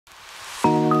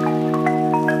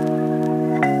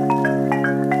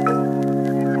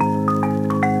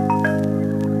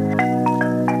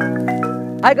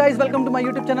Hi guys, welcome to my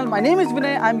YouTube channel. My name is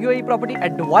Vinay. I'm UAE Property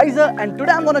Advisor and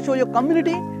today I'm going to show you a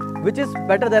community which is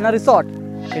better than a resort.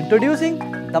 Introducing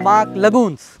DAMAC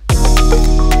Lagoons.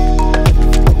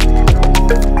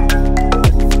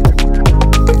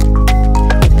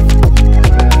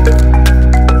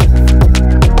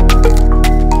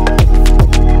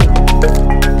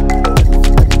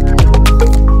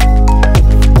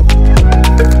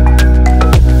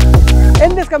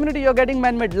 In this community, you're getting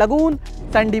man-made lagoon,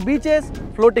 sandy beaches,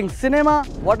 floating cinema,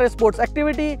 water sports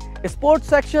activity, sports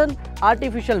section,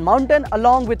 artificial mountain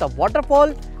along with a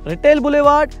waterfall, retail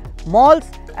boulevard, malls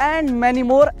and many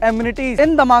more amenities.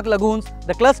 In DAMAC Lagoons,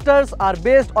 the clusters are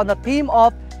based on the theme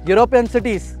of European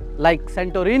cities like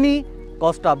Santorini,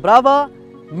 Costa Brava,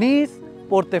 Nice,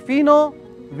 Portofino,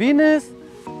 Venice,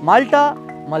 Malta,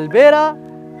 Malbera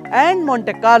and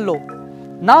Monte Carlo.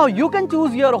 Now you can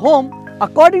choose your home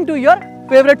according to your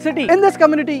favorite city. In this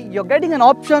community, you're getting an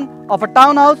option of a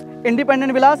townhouse,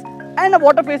 independent villas and a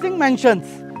water-facing mansions.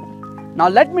 Now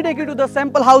let me take you to the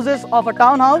sample houses of a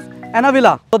townhouse and a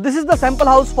villa. So this is the sample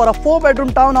house for a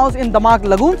 4-bedroom townhouse in DAMAC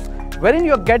Lagoons, wherein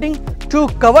you're getting 2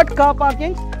 covered car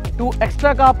parkings, 2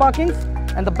 extra car parkings,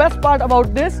 and the best part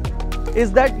about this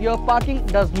is that your parking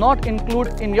does not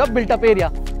include in your built-up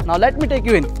area. Now let me take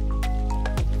you in.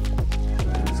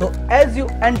 So as you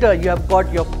enter, you have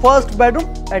got your first bedroom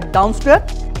at downstairs.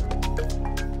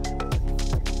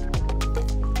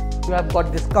 You have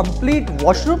got this complete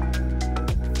washroom,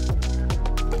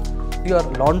 your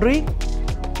laundry,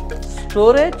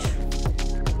 storage.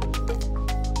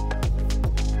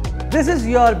 This is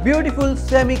your beautiful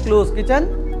semi-closed kitchen.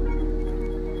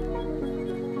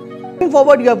 Moving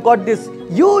forward, you have got this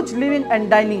huge living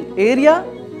and dining area.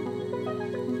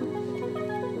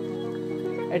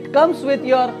 It comes with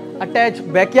your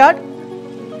attached backyard.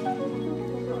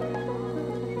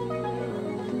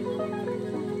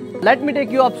 Let me take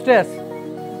you upstairs.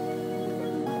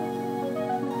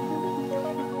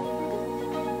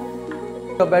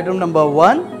 Your bedroom number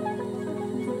 1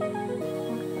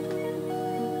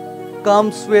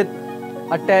 comes with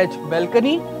attached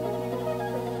balcony.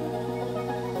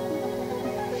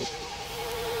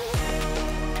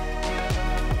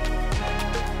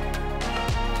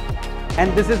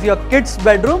 And this is your kids'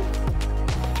 bedroom.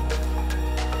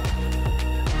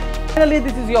 Finally,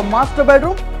 this is your master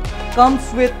bedroom.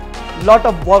 Comes with lot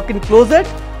of walk-in closet,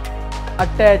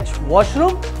 attached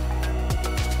washroom,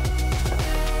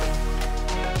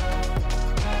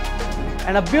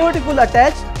 and a beautiful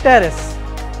attached terrace.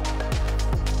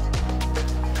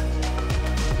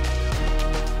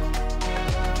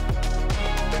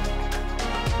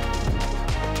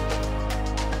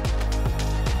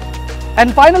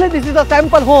 And finally, this is a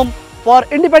sample home for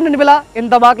independent villa in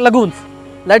DAMAC Lagoons.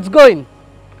 Let's go in.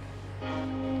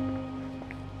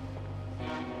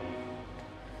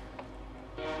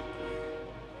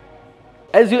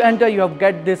 As you enter, you have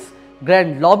got this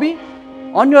grand lobby.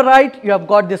 On your right, you have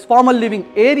got this formal living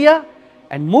area.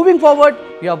 And moving forward,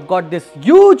 you have got this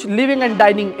huge living and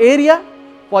dining area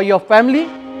for your family.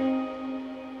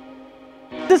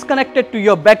 This is connected to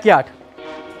your backyard.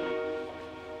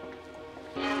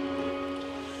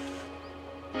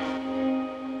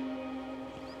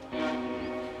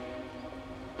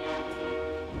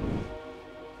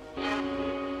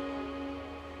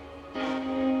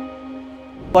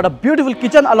 Got a beautiful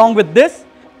kitchen along with this.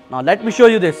 Now let me show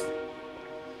you this.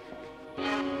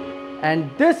 And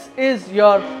this is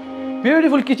your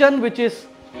beautiful kitchen which is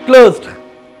closed.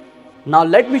 Now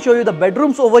let me show you the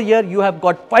bedrooms over here. You have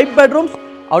got 5 bedrooms,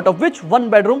 out of which 1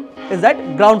 bedroom is at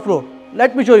ground floor.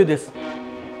 Let me show you this.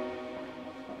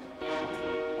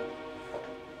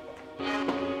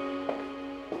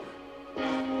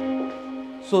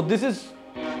 So this is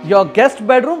your guest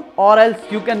bedroom, or else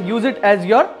you can use it as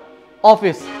your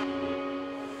office.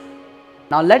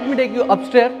 Now let me take you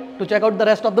upstairs to check out the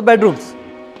rest of the bedrooms.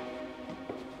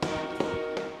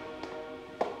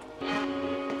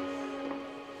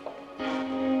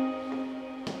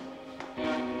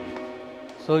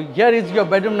 So here is your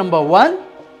bedroom number 1.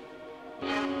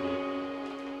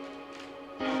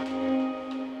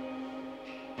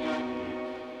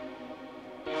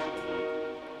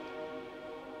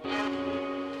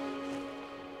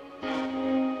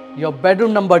 Your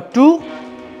bedroom number 2.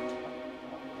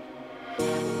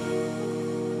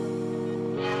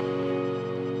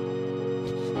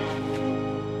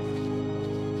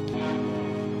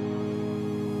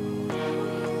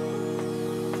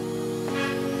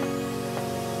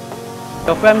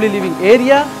 Your family living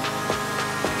area.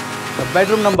 Your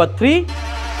bedroom number 3.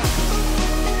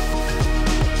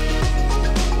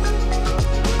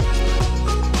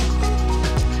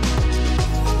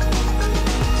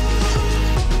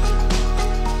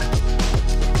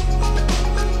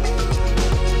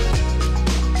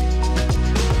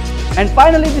 And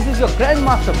finally, this is your grand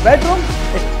master bedroom.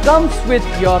 It comes with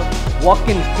your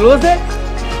walk-in closet,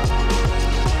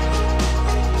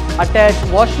 attached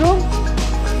washroom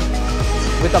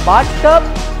with a bathtub.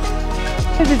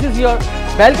 This is your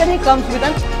balcony, comes with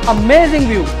an amazing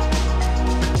view.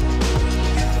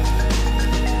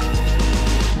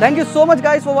 Thank you so much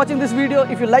guys for watching this video.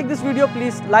 If you like this video,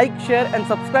 please like, share and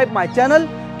subscribe my channel.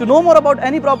 To know more about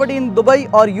any property in Dubai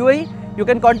or UAE, you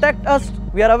can contact us.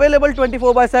 We are available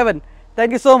 24/7.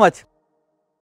 Thank you so much.